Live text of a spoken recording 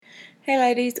Hey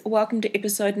ladies, welcome to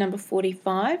episode number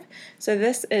 45. So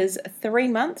this is 3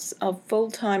 months of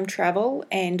full-time travel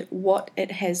and what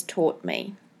it has taught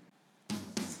me.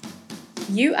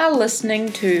 You are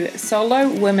listening to Solo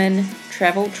Women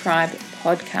Travel Tribe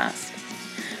podcast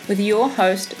with your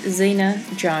host Zena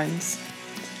Jones.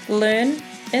 Learn,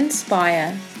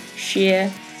 inspire,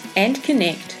 share and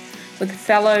connect with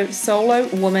fellow solo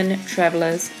women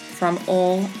travelers from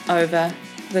all over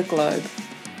the globe.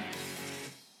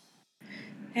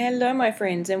 Hello my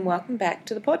friends and welcome back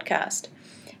to the podcast.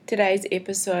 Today's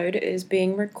episode is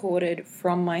being recorded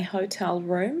from my hotel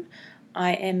room.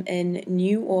 I am in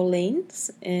New Orleans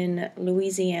in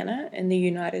Louisiana in the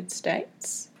United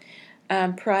States.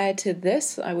 Prior to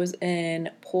this I was in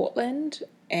Portland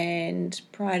and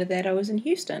prior to that I was in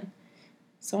Houston.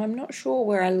 So I'm not sure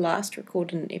where I last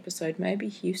recorded an episode, maybe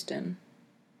Houston.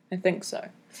 I think so.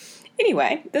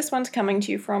 Anyway, this one's coming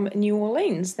to you from New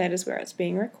Orleans. That is where it's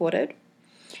being recorded.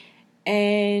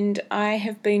 And I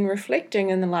have been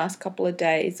reflecting in the last couple of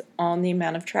days on the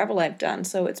amount of travel I've done.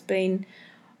 So it's been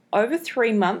over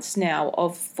 3 months now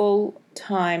of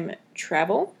full-time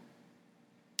travel.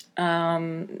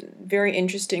 Very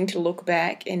interesting to look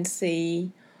back and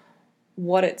see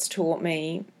what it's taught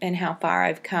me and how far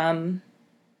I've come,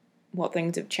 what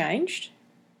things have changed.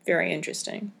 Very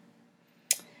interesting.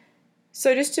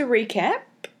 So just to recap,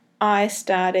 I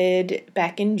started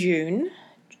back in June,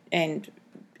 and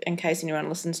in case anyone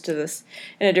listens to this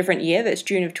in a different year, that's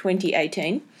June of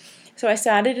 2018. So I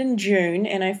started in June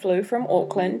and I flew from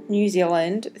Auckland, New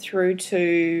Zealand, through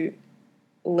to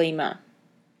Lima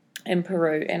in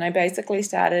Peru. And I basically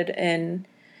started in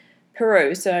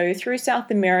Peru. So through South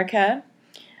America,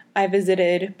 I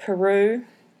visited Peru,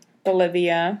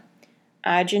 Bolivia,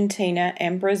 Argentina,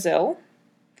 and Brazil.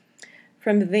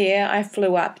 From there, I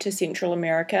flew up to Central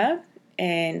America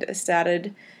and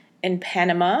started in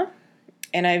Panama.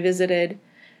 And I visited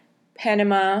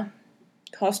Panama,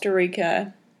 Costa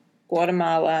Rica,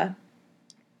 Guatemala,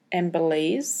 and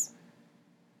Belize.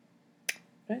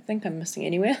 I don't think I'm missing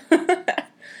anywhere.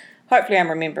 Hopefully I'm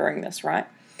remembering this right.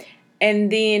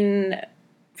 And then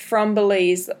from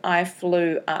Belize, I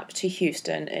flew up to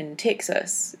Houston in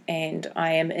Texas. And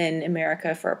I am in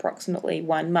America for approximately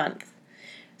 1 month.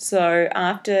 So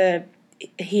after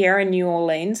here in New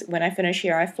Orleans, when I finish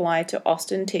here, I fly to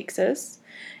Austin, Texas.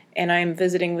 And I'm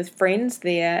visiting with friends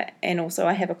there, and also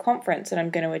I have a conference that I'm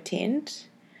going to attend.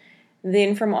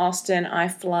 Then from Austin, I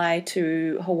fly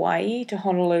to Hawaii, to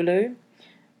Honolulu,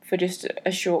 for just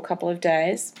a short couple of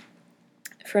days.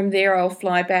 From there, I'll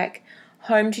fly back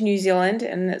home to New Zealand,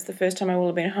 and that's the first time I will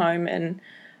have been home in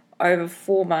over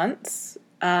 4 months.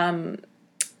 And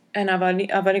I've only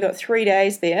got 3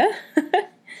 days there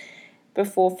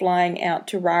before flying out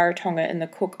to Rarotonga in the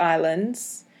Cook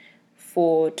Islands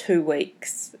for 2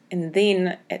 weeks. And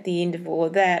then at the end of all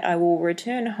of that, I will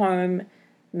return home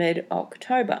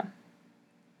mid-October.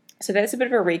 So that's a bit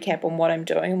of a recap on what I'm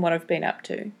doing and what I've been up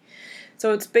to.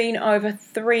 So it's been over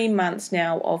 3 months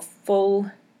now of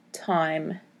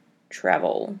full-time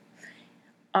travel.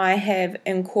 I have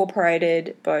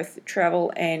incorporated both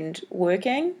travel and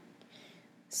working.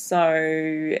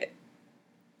 So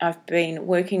I've been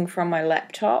working from my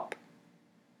laptop.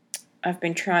 I've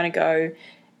been trying to go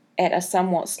at a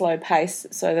somewhat slow pace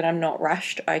so that I'm not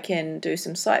rushed. I can do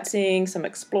some sightseeing, some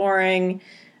exploring,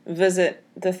 visit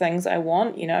the things I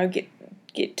want,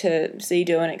 get to see,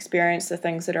 do and experience the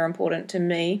things that are important to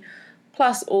me,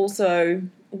 plus also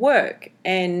work.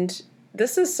 And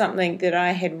this is something that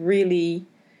I had really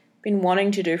been wanting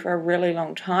to do for a really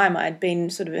long time. I'd been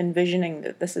sort of envisioning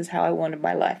that this is how I wanted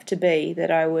my life to be,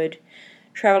 that I would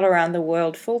travel around the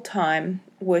world full time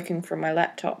working from my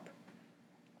laptop.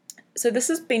 So this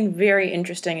has been very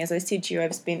interesting. As I said to you,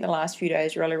 I've spent the last few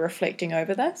days really reflecting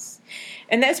over this.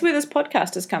 And that's where this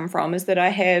podcast has come from, is that I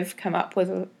have come up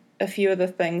with a few of the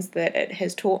things that it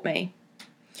has taught me.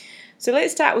 So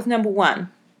let's start with number 1.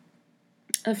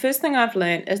 The first thing I've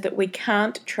learned is that we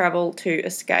can't travel to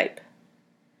escape.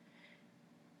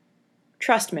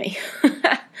 Trust me.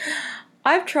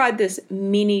 I've tried this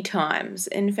many times.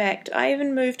 In fact, I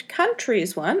even moved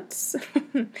countries once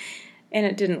and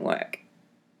it didn't work.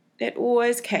 It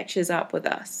always catches up with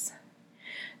us.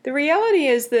 The reality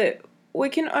is that we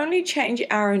can only change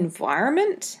our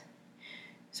environment,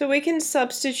 so we can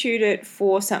substitute it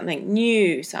for something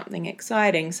new, something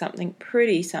exciting, something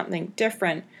pretty, something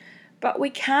different, but we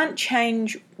can't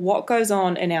change what goes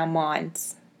on in our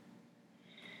minds.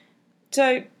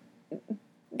 So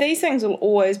these things will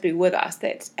always be with us.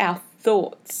 That's our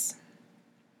thoughts.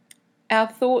 Our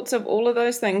thoughts of all of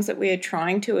those things that we are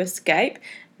trying to escape.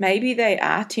 Maybe they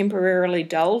are temporarily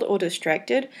dulled or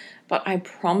distracted, but I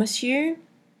promise you,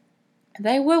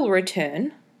 they will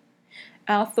return.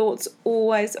 Our thoughts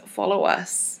always follow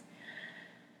us.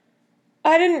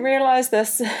 I didn't realize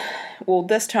this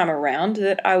time around,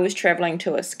 that I was traveling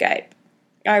to escape.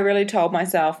 I really told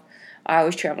myself I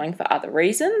was traveling for other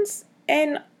reasons,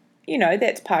 and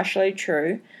that's partially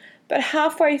true. But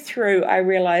halfway through, I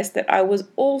realized that I was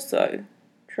also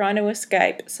trying to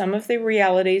escape some of the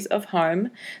realities of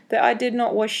home that I did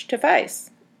not wish to face.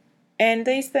 And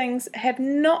these things have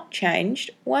not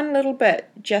changed one little bit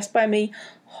just by me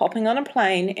hopping on a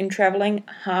plane and traveling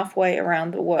halfway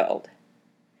around the world.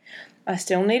 I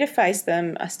still need to face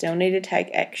them. I still need to take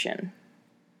action.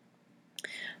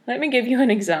 Let me give you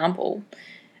an example.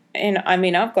 And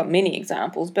I've got many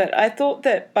examples, but I thought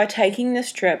that by taking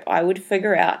this trip, I would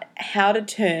figure out how to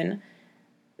turn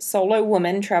Solo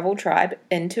Women Travel Tribe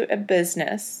into a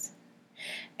business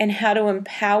and how to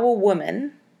empower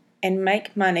women and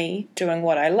make money doing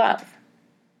what I love.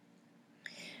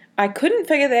 I couldn't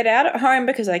figure that out at home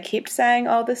because I kept saying,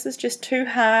 this is just too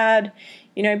hard.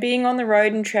 Being on the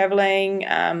road and traveling,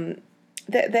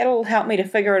 that'll help me to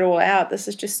figure it all out. This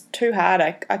is just too hard.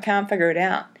 I can't figure it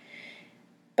out.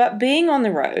 But being on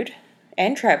the road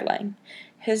and traveling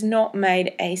has not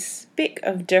made a speck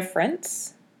of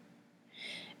difference.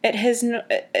 It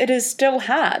is still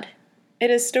hard. It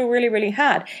is still really, really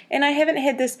hard. And I haven't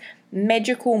had this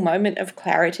magical moment of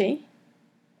clarity.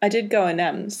 I did go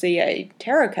and see a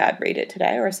tarot card reader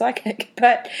today, or a psychic,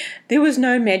 but there was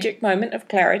no magic moment of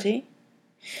clarity.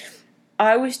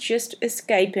 I was just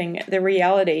escaping the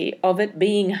reality of it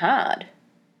being hard.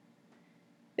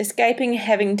 Escaping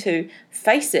having to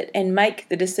face it and make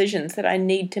the decisions that I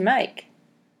need to make.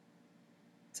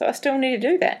 So I still need to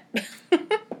do that.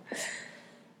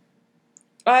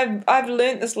 I've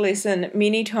learnt this lesson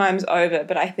many times over,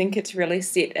 but I think it's really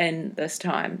set in this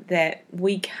time that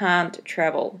we can't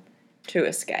travel to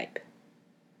escape.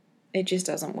 It just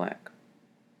doesn't work.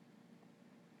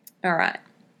 All right.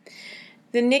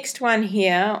 The next one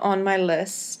here on my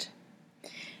list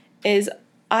is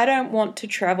I don't want to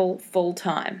travel full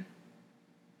time.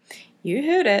 You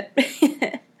heard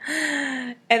it.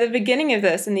 At the beginning of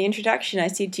this, in the introduction, I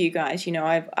said to you guys,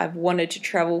 I've wanted to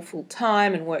travel full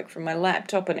time and work from my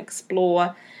laptop and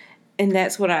explore, and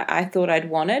that's what I thought I'd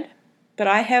wanted. But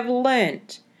I have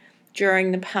learnt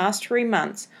during the past 3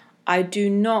 months, I do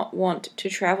not want to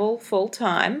travel full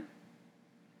time,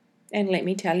 and let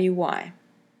me tell you why.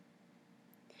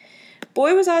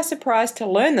 Boy, was I surprised to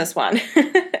learn this one.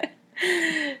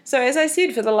 So as I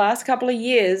said, for the last couple of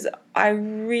years, I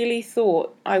really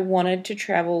thought I wanted to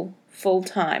travel full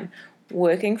time,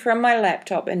 working from my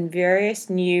laptop in various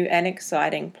new and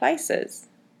exciting places.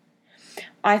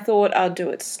 I thought I'd do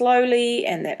it slowly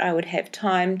and that I would have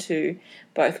time to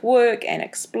both work and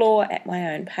explore at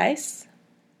my own pace.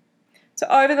 So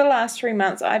over the last 3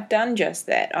 months, I've done just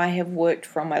that. I have worked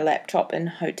from my laptop in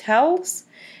hotels,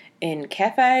 in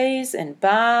cafes, in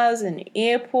bars, in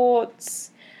airports,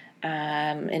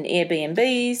 in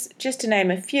Airbnbs, just to name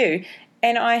a few.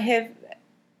 And I have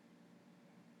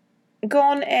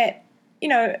gone at,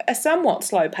 a somewhat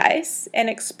slow pace and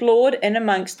explored in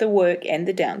amongst the work and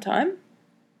the downtime.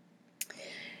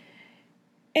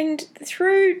 And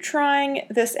through trying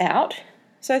this out,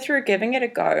 so through giving it a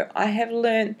go, I have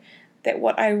learned that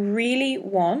what I really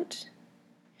want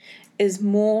is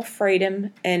more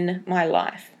freedom in my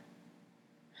life.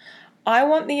 I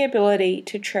want the ability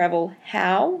to travel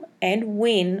how and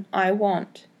when I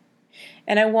want.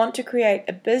 And I want to create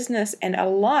a business and a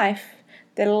life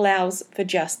that allows for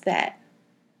just that.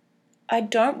 I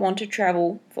don't want to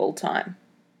travel full time.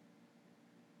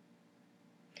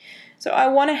 So I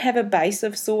want to have a base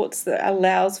of sorts that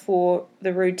allows for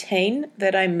the routine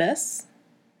that I miss.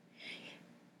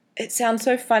 It sounds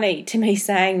so funny to me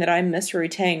saying that I miss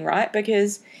routine, right?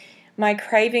 Because my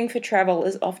craving for travel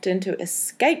is often to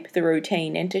escape the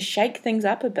routine and to shake things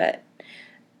up a bit.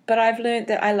 But I've learned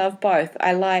that I love both.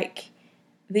 I like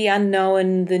the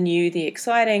unknown, the new, the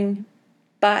exciting,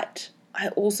 but I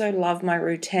also love my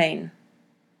routine.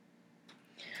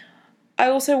 I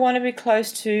also want to be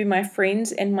close to my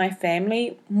friends and my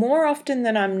family more often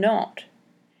than I'm not.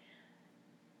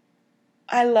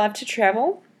 I love to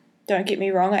travel. Don't get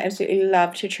me wrong, I absolutely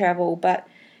love to travel, but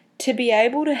to be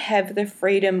able to have the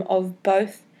freedom of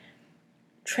both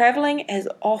traveling as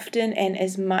often and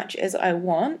as much as I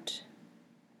want,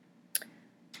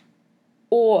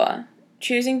 or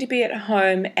choosing to be at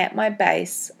home at my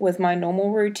base with my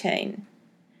normal routine,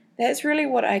 that's really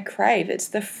what I crave. It's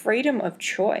the freedom of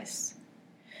choice.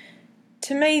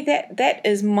 To me, that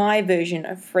is my version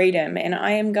of freedom, and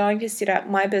I am going to set up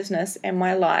my business and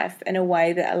my life in a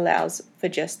way that allows for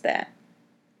just that.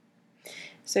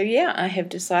 So yeah, I have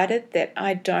decided that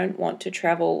I don't want to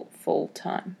travel full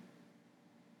time.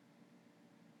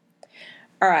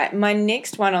 All right, my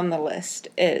next one on the list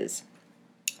is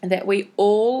that we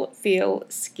all feel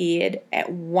scared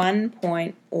at one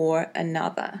point or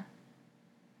another.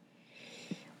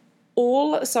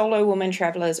 All solo women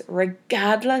travelers,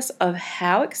 regardless of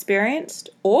how experienced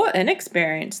or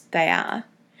inexperienced they are,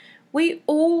 we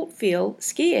all feel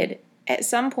scared at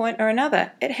some point or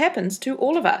another. It happens to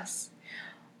all of us.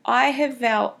 I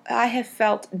have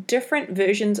felt different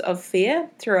versions of fear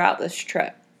throughout this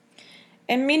trip.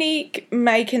 And many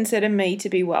may consider me to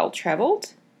be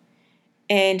well-travelled,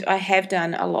 and I have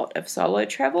done a lot of solo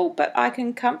travel, but I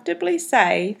can comfortably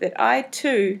say that I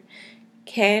too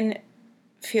can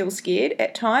feel scared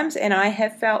at times, and I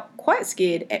have felt quite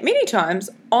scared at many times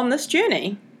on this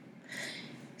journey.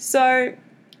 So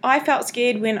I felt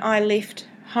scared when I left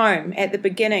home at the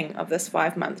beginning of this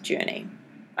 5-month journey.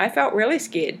 I felt really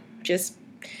scared, just,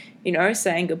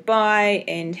 saying goodbye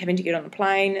and having to get on the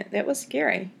plane. That was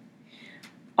scary.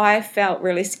 I felt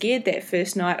really scared that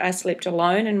first night I slept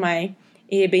alone in my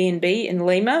Airbnb in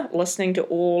Lima, listening to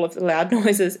all of the loud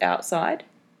noises outside.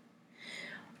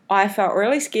 I felt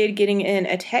really scared getting in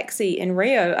a taxi in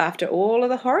Rio after all of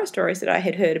the horror stories that I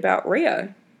had heard about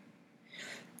Rio.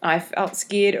 I felt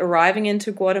scared arriving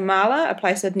into Guatemala, a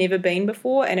place I'd never been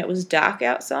before, and it was dark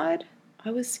outside.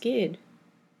 I was scared.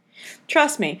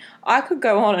 Trust me, I could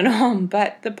go on and on,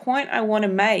 but the point I want to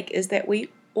make is that we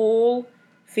all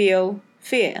feel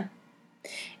fear.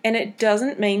 And it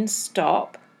doesn't mean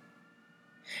stop.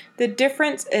 The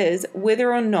difference is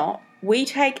whether or not we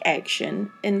take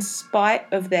action in spite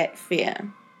of that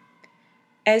fear.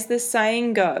 As the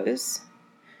saying goes,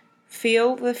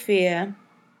 feel the fear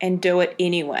and do it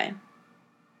anyway.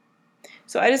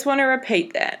 So I just want to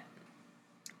repeat that.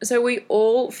 So we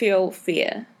all feel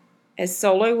fear. As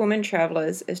solo women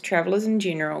travelers, as travelers in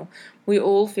general, we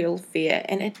all feel fear,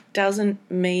 and it doesn't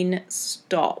mean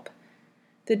stop.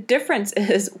 The difference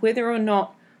is whether or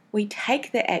not we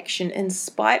take the action in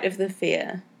spite of the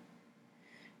fear.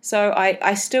 So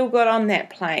I still got on that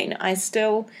plane. I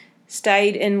still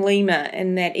stayed in Lima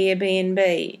in that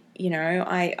Airbnb.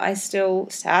 I still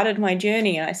started my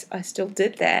journey. I still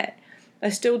did that. I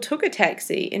still took a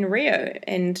taxi in Rio,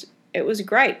 and it was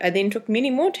great. I then took many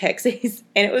more taxis,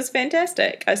 and it was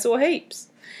fantastic. I saw heaps.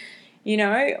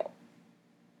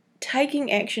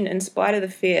 Taking action in spite of the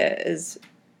fear is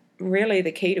really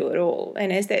the key to it all.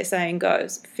 And as that saying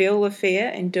goes, feel the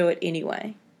fear and do it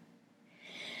anyway.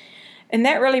 And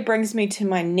that really brings me to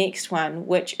my next one,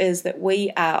 which is that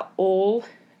we are all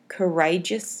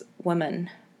courageous women.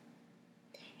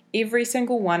 Every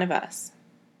single one of us.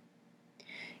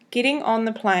 Getting on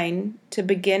the plane to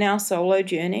begin our solo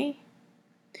journey,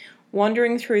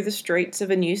 wandering through the streets of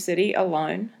a new city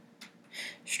alone,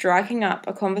 striking up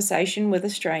a conversation with a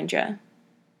stranger,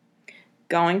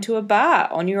 going to a bar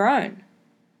on your own,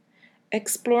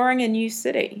 exploring a new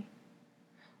city.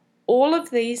 All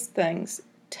of these things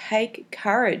take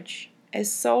courage. As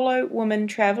solo women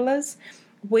travelers,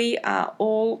 we are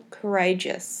all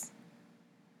courageous.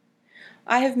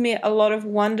 I have met a lot of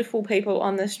wonderful people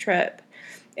on this trip,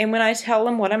 and when I tell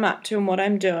them what I'm up to and what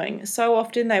I'm doing, so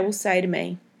often they will say to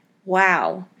me,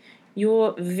 "Wow,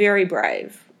 you're very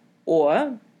brave,"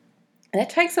 or "That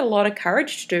takes a lot of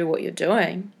courage to do what you're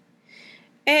doing."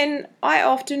 And I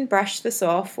often brush this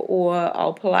off, or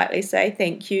I'll politely say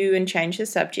thank you and change the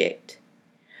subject.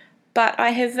 But I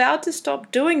have vowed to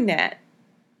stop doing that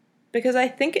because I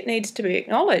think it needs to be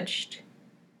acknowledged.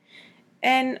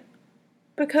 And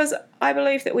because I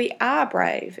believe that we are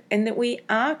brave and that we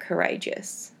are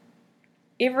courageous.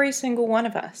 Every single one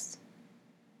of us.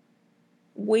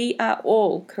 We are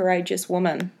all courageous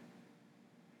women.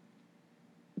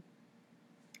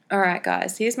 All right,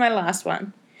 guys, here's my last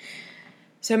one.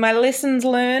 So my lessons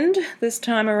learned this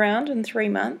time around in 3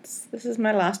 months. This is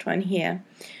my last one here.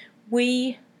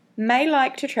 We may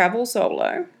like to travel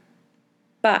solo,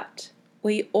 but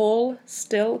we all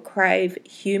still crave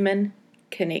human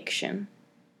connection.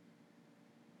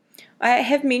 I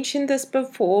have mentioned this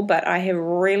before, but I have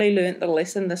really learnt the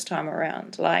lesson this time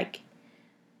around,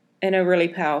 in a really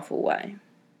powerful way.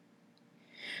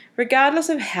 Regardless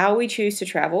of how we choose to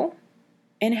travel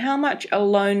and how much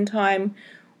alone time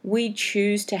we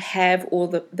choose to have or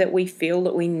that we feel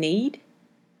that we need,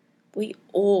 we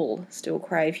all still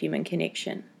crave human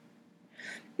connection.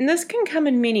 And this can come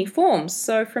in many forms.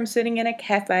 So from sitting in a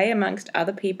cafe amongst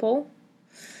other people,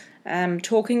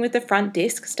 talking with the front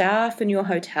desk staff in your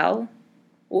hotel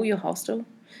or your hostel,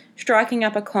 striking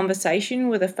up a conversation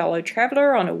with a fellow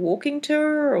traveller on a walking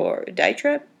tour or a day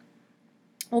trip,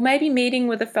 or maybe meeting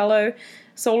with a fellow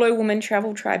Solo Woman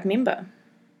Travel Tribe member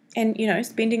and,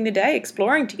 spending the day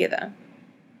exploring together.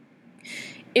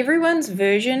 Everyone's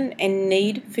version and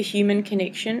need for human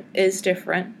connection is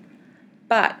different,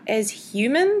 but as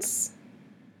humans,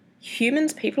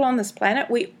 people on this planet,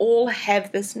 we all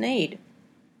have this need.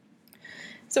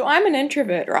 So I'm an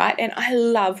introvert, right? And I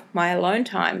love my alone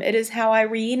time. It is how I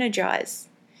re-energize.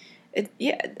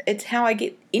 It's how I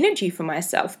get energy for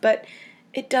myself, but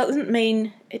it doesn't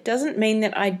mean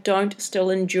that I don't still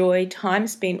enjoy time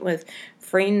spent with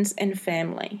friends and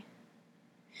family.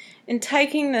 In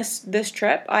taking this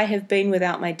trip, I have been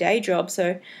without my day job,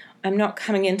 so I'm not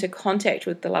coming into contact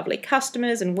with the lovely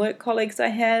customers and work colleagues I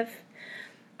have.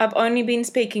 I've only been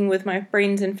speaking with my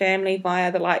friends and family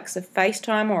via the likes of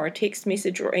FaceTime or a text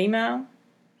message or email.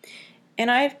 And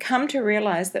I've come to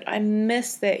realize that I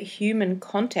miss that human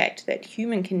contact, that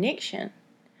human connection.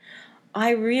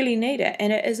 I really need it,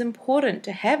 and it is important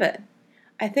to have it.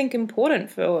 I think important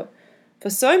for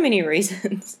so many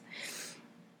reasons.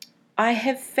 I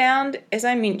have found, as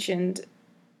I mentioned,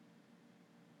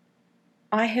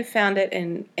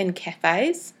 it in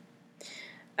cafes,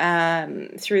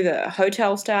 through the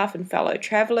hotel staff and fellow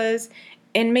travelers,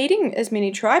 and meeting as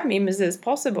many tribe members as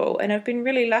possible. And I've been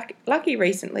really lucky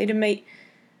recently to meet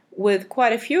with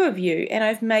quite a few of you, and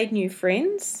I've made new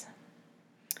friends,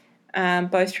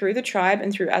 both through the tribe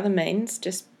and through other means,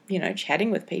 just,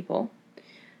 chatting with people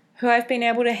who I've been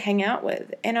able to hang out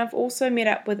with. And I've also met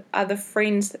up with other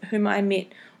friends whom I met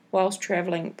whilst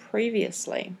traveling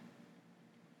previously.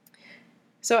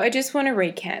 So I just want to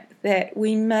recap that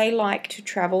we may like to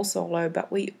travel solo,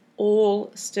 but we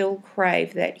all still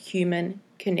crave that human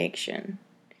connection.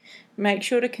 Make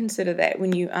sure to consider that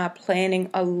when you are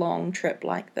planning a long trip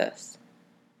like this.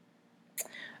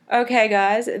 Okay,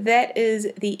 guys, that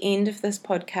is the end of this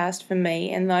podcast for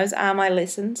me, and those are my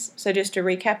lessons. So just to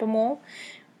recap them all,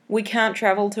 we can't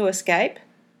travel to escape.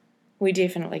 We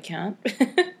definitely can't,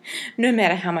 no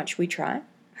matter how much we try.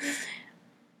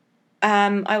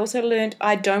 I also learned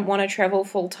I don't want to travel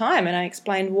full time, and I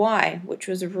explained why, which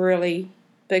was a really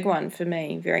big one for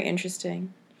me, very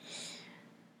interesting.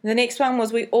 The next one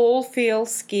was we all feel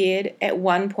scared at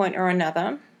one point or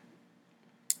another.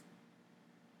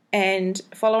 And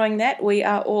following that, we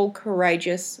are all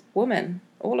courageous women,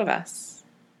 all of us.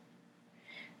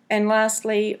 And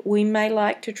lastly, we may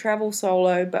like to travel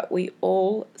solo, but we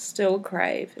all still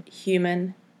crave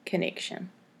human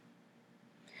connection.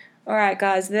 All right,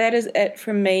 guys, that is it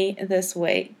from me this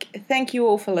week. Thank you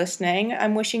all for listening.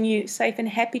 I'm wishing you safe and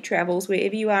happy travels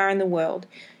wherever you are in the world.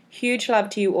 Huge love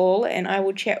to you all, and I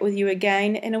will chat with you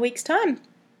again in a week's time.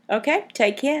 Okay,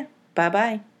 take care.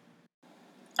 Bye-bye.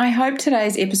 I hope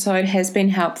today's episode has been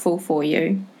helpful for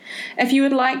you. If you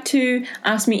would like to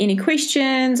ask me any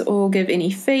questions or give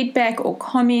any feedback or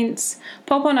comments,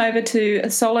 pop on over to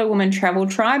Solo Woman Travel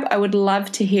Tribe. I would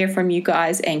love to hear from you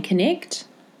guys and connect.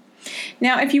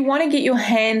 Now, if you want to get your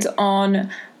hands on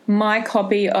my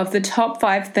copy of the top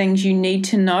 5 things you need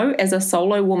to know as a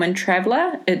solo woman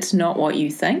traveler, it's not what you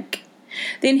think,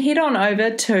 then head on over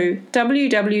to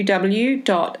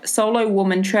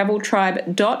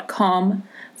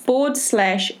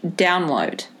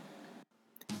www.solowomantraveltribe.com/download.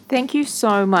 Thank you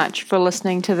so much for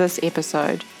listening to this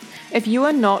episode. If you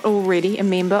are not already a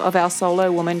member of our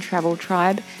Solo Woman Travel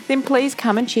Tribe, then please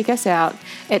come and check us out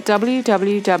at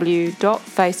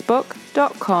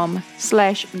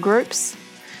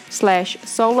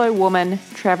www.facebook.com/groups/Solo Woman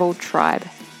Travel Tribe.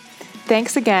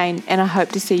 Thanks again, and I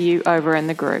hope to see you over in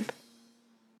the group.